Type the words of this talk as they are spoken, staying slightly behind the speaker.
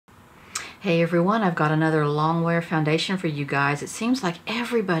Hey everyone, I've got another longwear foundation for you guys. It seems like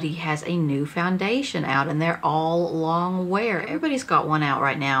everybody has a new foundation out and they're all longwear. Everybody's got one out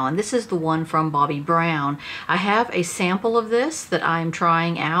right now, and this is the one from Bobbi Brown. I have a sample of this that I'm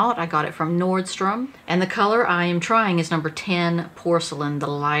trying out. I got it from Nordstrom, and the color I am trying is number 10 Porcelain, the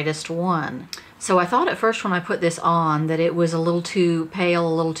lightest one. So I thought at first when I put this on that it was a little too pale,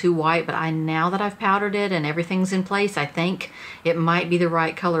 a little too white, but now that I've powdered it and everything's in place, I think it might be the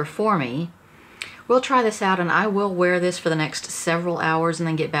right color for me. We'll try this out, and I will wear this for the next several hours and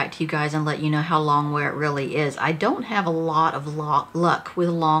then get back to you guys and let you know how long wear it really is. I don't have a lot of luck with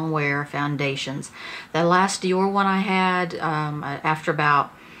long wear foundations. That last Dior one I had, after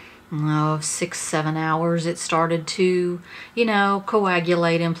about 6-7 hours, it started to,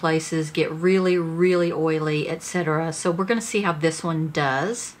 coagulate in places, get really, really oily, etc. So we're going to see how this one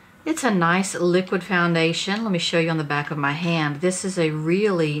does. It's a nice liquid foundation. Let me show you on the back of my hand. This is a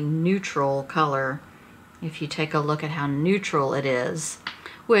really neutral color. If you take a look at how neutral it is,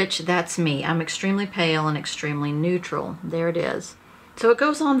 which that's me. I'm extremely pale and extremely neutral. There it is. So it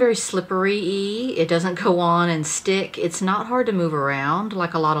goes on very slippery-y. It doesn't go on and stick. It's not hard to move around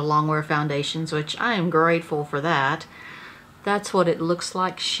like a lot of longwear foundations, which I am grateful for that. That's what it looks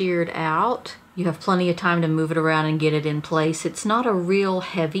like sheared out. You have plenty of time to move it around and get it in place. It's not a real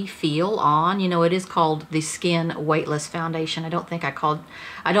heavy feel on. It is called the Skin Weightless Foundation. I don't think I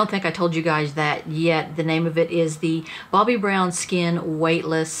told you guys that yet. The name of it is the Bobbi Brown Skin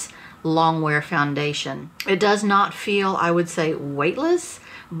Weightless Longwear Foundation. It does not feel, I would say, weightless,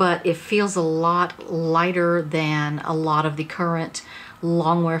 but it feels a lot lighter than a lot of the current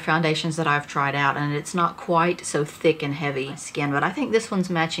longwear foundations that I've tried out, and it's not quite so thick and heavy skin, but I think this one's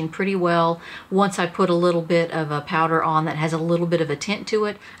matching pretty well. Once I put a little bit of a powder on that has a little bit of a tint to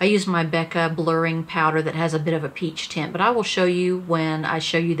it. I used my Becca blurring powder that has a bit of a peach tint, but I will show you when I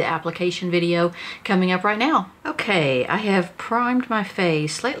show you the application video coming up right now. Okay, I have primed my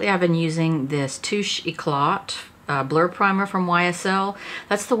face. Lately I've been using this Touche Eclat blur primer from YSL.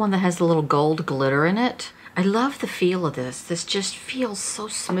 That's the one that has the little gold glitter in it. I love the feel of this. This just feels so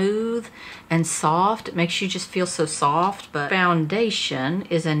smooth and soft. It makes you just feel so soft. But foundation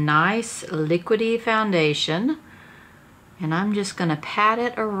is a nice liquidy foundation. And I'm just gonna pat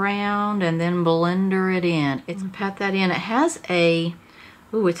it around and then blender it in. Pat that in. It has a,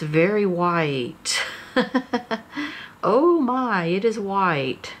 ooh, it's very white. Oh my, it is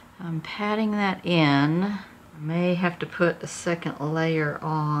white. I'm patting that in. I may have to put a second layer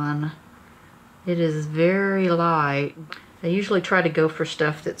on. It is very light. I usually try to go for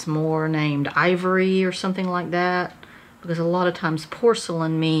stuff that's more named ivory or something like that, because a lot of times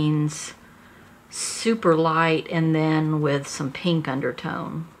porcelain means super light and then with some pink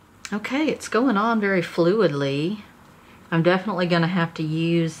undertone. Okay, it's going on very fluidly. I'm definitely going to have to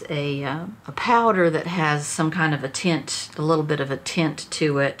use a powder that has some kind of a tint, a little bit of a tint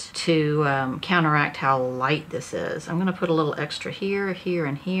to it to counteract how light this is. I'm going to put a little extra here, here,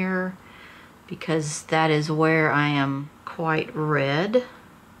 and here, because that is where I am quite red.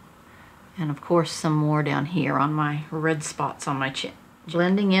 And of course some more down here on my red spots on my chin.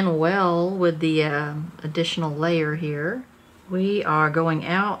 Blending in well with the additional layer here. We are going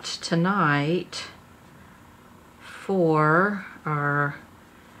out tonight for our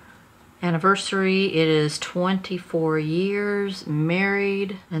anniversary. It is 24 years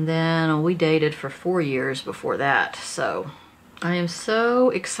married, and then we dated for 4 years before that. So I am so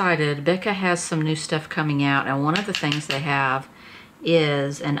excited. Becca has some new stuff coming out, and one of the things they have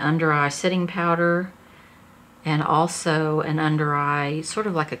is an under eye setting powder and also an under eye, sort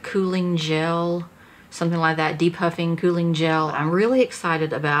of like a cooling gel, something like that, depuffing cooling gel. I'm really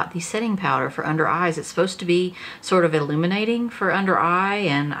excited about the setting powder for under eyes. It's supposed to be sort of illuminating for under eye,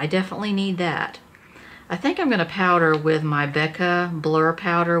 and I definitely need that. I think I'm going to powder with my Becca blur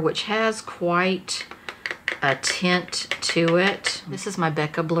powder, which has quite a tint to it. This is my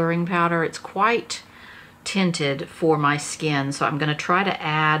Becca blurring powder. It's quite tinted for my skin, so I'm going to try to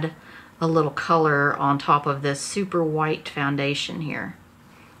add a little color on top of this super white foundation here,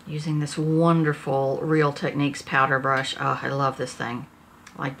 using this wonderful Real Techniques powder brush. Oh, I love this thing.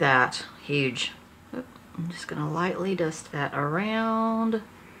 Like that. Huge. I'm just going to lightly dust that around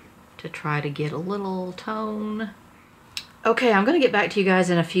to try to get a little tone. Okay, I'm going to get back to you guys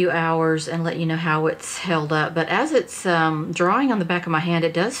in a few hours and let you know how it's held up. But as it's drying on the back of my hand,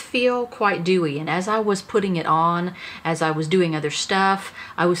 it does feel quite dewy. And as I was putting it on, as I was doing other stuff,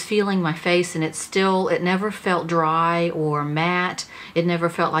 I was feeling my face, and it never felt dry or matte. It never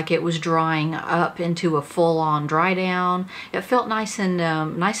felt like it was drying up into a full-on dry down. It felt nice and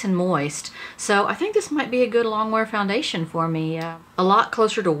moist. So I think this might be a good longwear foundation for me. A lot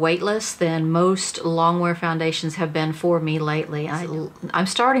closer to Weightless than most longwear foundations have been for me lately. I'm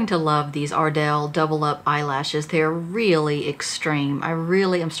starting to love these Ardell double up eyelashes. They're really extreme. I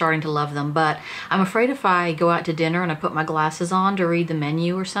really am starting to love them, but I'm afraid if I go out to dinner and I put my glasses on to read the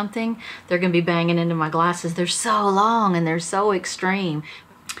menu or something, they're gonna be banging into my glasses. They're so long and they're so extreme.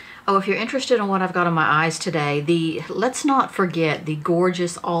 Oh, if you're interested in what I've got on my eyes today, let's not forget the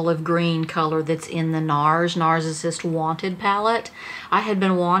gorgeous olive green color that's in the NARS. NARS is this Wanted palette. I had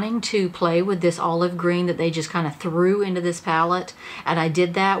been wanting to play with this olive green that they just kind of threw into this palette, and I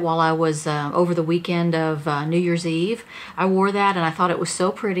did that while I was over the weekend of New Year's Eve. I wore that and I thought it was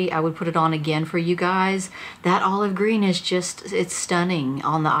so pretty. I would put it on again for you guys. That olive green is just, it's stunning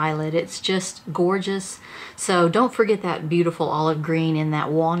on the eyelid. It's just gorgeous. So don't forget that beautiful olive green in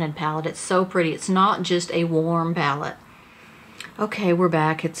that Wanted palette. It's so pretty. It's not just a warm palette. Okay, we're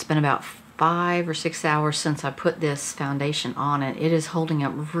back. It's been about 5 or 6 hours since I put this foundation on it. It is holding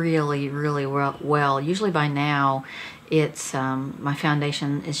up really, really well. Usually by now, it's my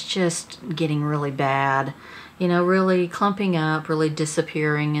foundation is just getting really bad. You know, really clumping up, really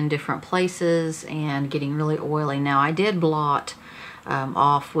disappearing in different places and getting really oily. Now, I did blot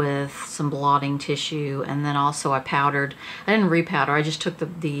off with some blotting tissue, and then also I powdered. I didn't repowder. I just took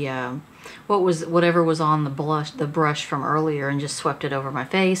whatever was on the brush from earlier and just swept it over my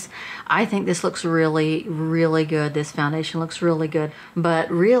face. I think this looks really, really good. This foundation looks really good,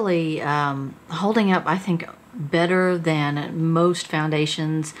 but really holding up, I think, better than most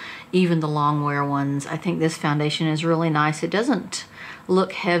foundations, even the longwear ones. I think this foundation is really nice. It doesn't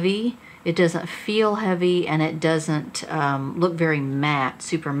look heavy. It doesn't feel heavy, and it doesn't look very matte,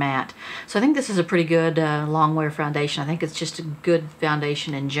 super matte. So I think this is a pretty good longwear foundation. I think it's just a good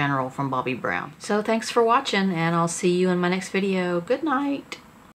foundation in general from Bobbi Brown. So thanks for watching, and I'll see you in my next video. Good night.